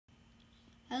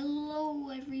Hello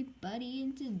everybody,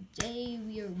 and today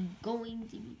we are going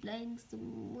to be playing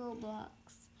some Roblox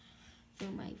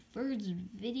for my first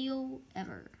video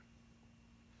ever.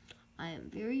 I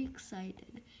am very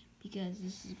excited because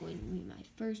this is going to be my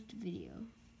first video.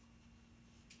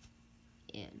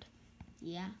 And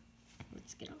yeah,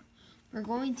 let's get on. We're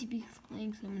going to be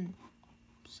playing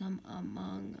some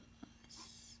Among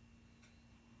Us.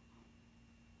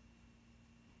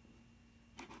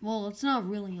 Well, it's not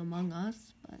really Among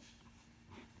Us, but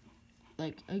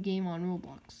like a game on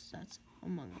Roblox. That's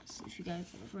Among Us. If you guys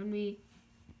want to friend me,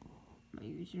 my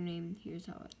username, here's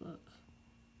how I look.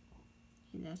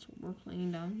 And that's what we're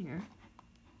playing down here.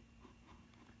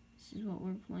 This is what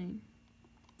we're playing.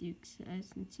 You guys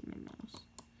can see my mouse.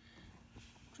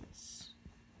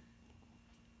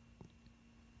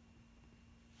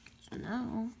 So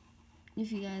now,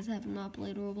 if you guys have not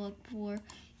played Roblox before,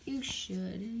 you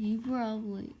should. You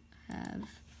probably have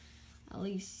at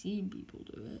least seen people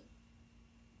do it.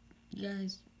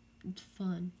 Guys, it's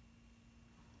fun.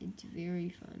 It's very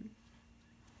fun.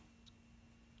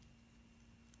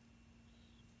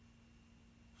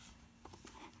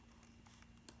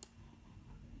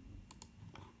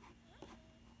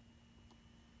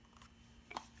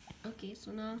 Okay,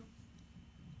 so now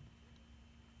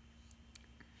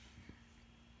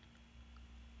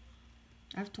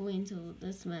I have to wait until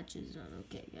this match is done.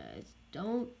 Okay, guys,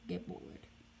 don't get bored.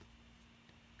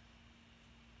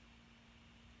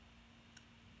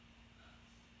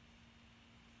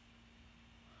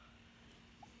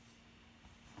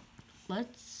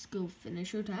 Let's go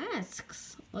finish our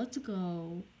tasks. Let's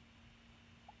go.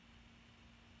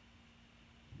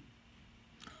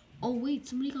 Oh wait,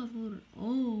 somebody got voted.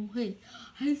 Oh wait,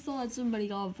 I thought somebody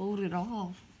got voted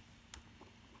off.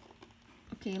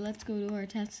 Okay, let's go to our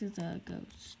task as a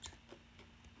ghost.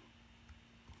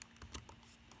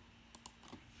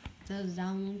 It says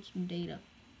download some data.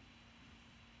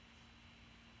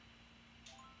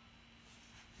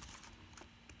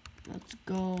 Let's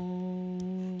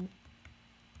go.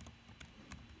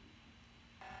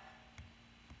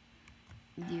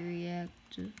 The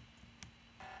reactor.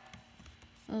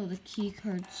 Oh, the key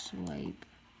card swipe.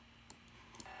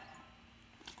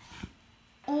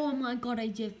 Oh my god, I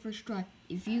did first try.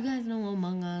 If you guys know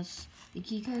Among Us, the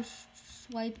key card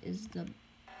swipe is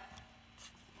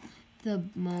the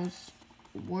most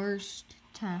worst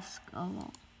task of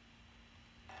all.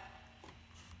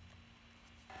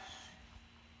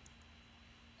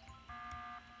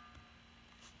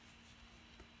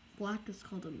 Black is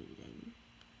called a meeting.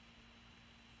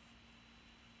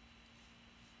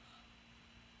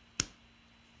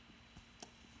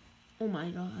 Oh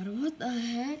my god, what the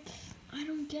heck? I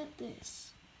don't get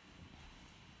this.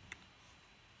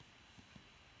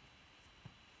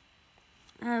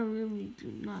 I really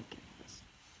do not get this.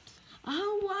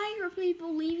 Why are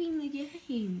people leaving the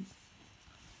game?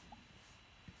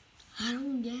 I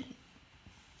don't get it.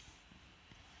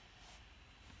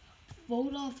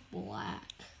 Vote off Black.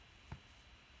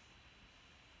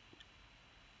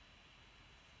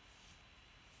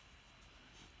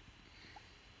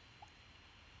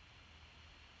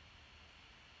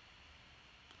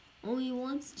 Oh, he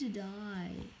wants to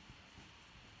die.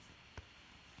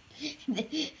 And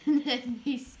then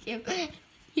he skipped the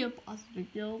imposter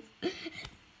kills.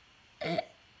 And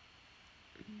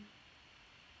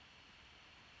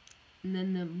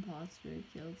then the imposter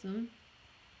kills him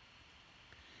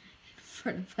in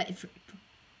front of everybody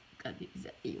because he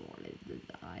said he wanted to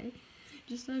die.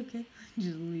 Just okay,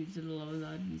 just leaves it alone.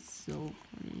 That'd be so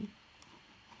funny.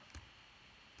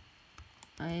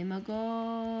 I am a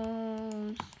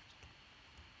ghost.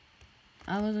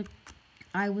 I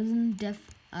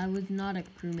was not a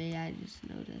crewmate, I just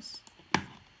noticed.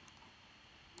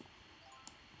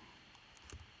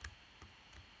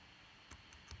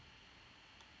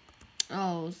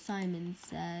 Oh, Simon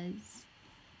says.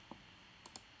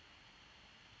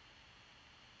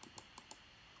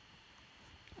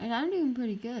 And I'm doing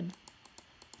pretty good.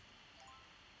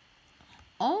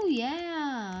 Oh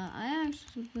yeah, I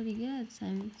actually pretty good,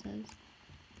 Simon says.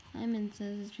 Simon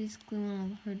says it's basically one of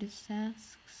the hardest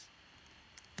tasks.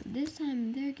 But this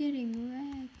time they're getting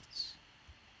wrecked.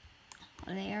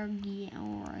 They're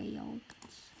getting wrecked.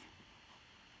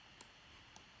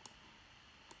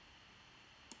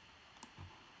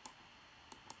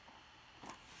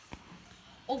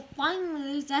 Oh,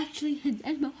 finally there's actually a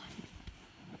dead body.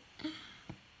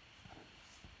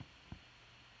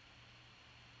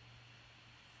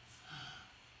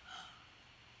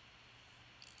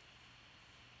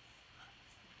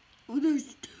 Oh,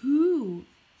 there's two.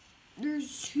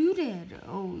 There's two dead.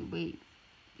 Oh, wait.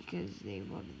 Because they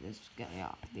voted this guy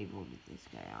off.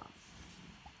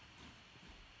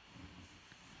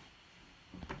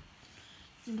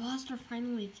 Imposter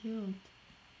finally killed.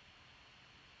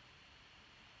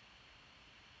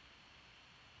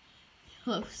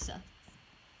 Yellow sucks.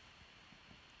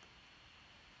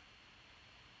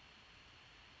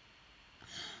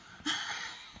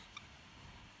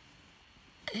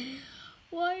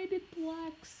 Why did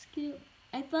black skip?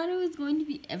 I thought it was going to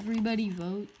be everybody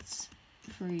votes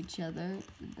for each other,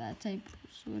 that type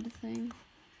of sort of thing.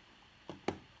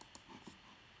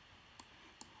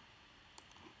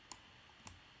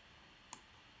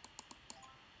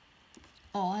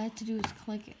 All I had to do was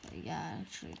click it. Yeah,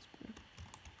 actually it's better.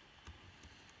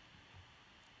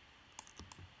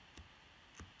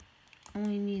 All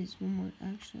I need is one more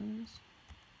actions.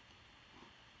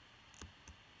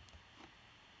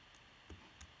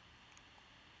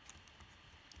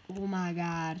 Oh my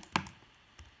god.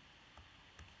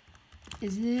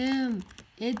 It's him.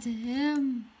 It's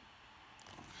him.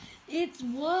 It's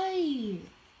white.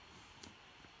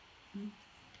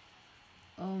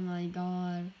 Oh my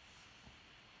god.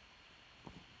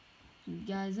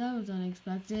 Guys, that was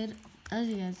unexpected. As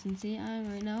you guys can see,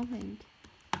 I'm right now pink.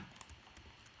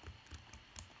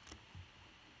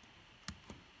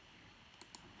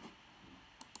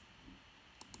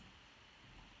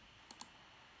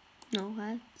 No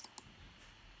hats.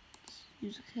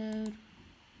 Use a code.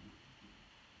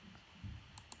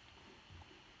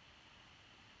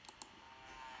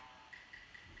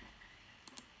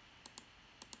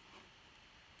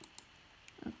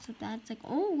 So that's like,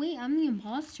 oh wait, I'm the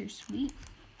imposter. Sweet.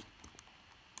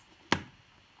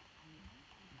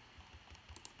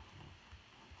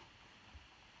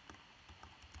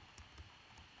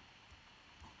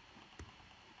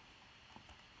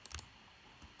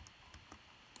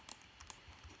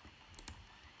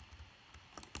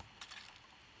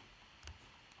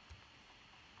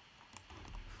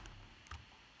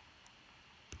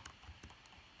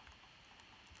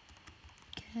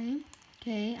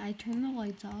 Okay, I turned the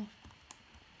lights off.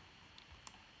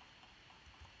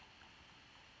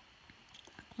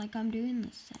 Act like I'm doing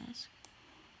this task.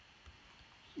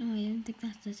 No, I didn't think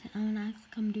that's the task. I want to act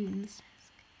like I'm doing this task.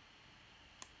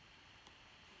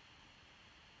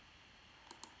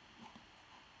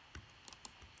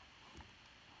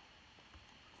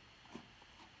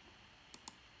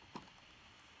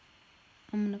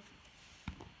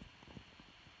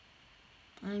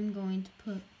 I'm going to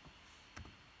put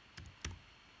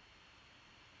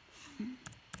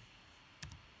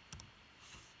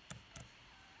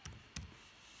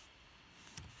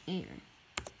air.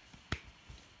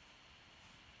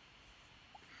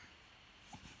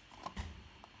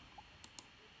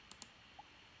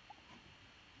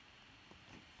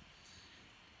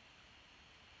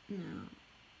 Now,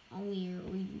 all you're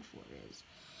waiting for is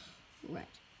red.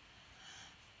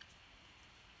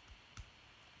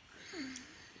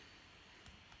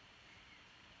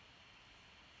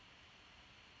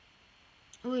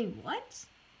 Wait, what?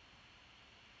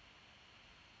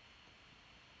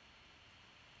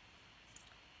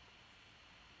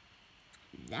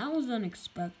 That was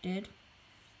unexpected.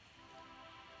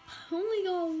 I only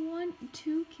got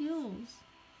 2 kills.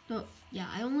 No, yeah,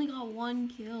 I only got 1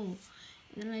 kill.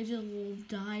 And then I just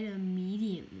died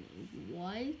immediately.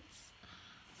 What?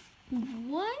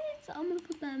 What? I'm gonna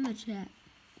put that in the chat.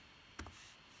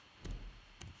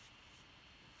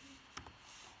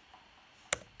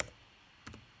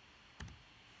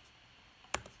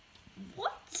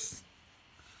 What?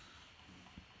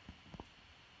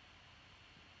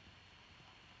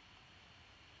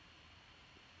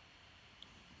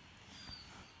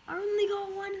 I only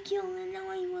got 1 kill and now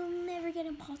I will never get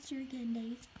imposter again,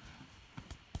 Dave.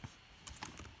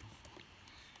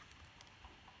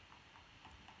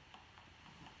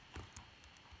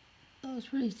 That was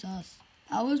pretty sus.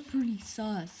 That was pretty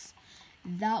sus.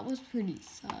 That was pretty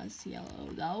sus, Yellow.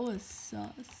 That was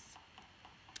sus.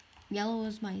 Yellow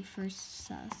was my first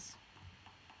sus.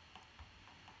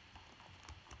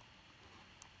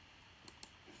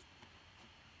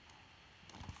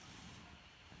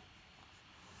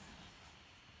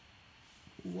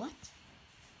 What?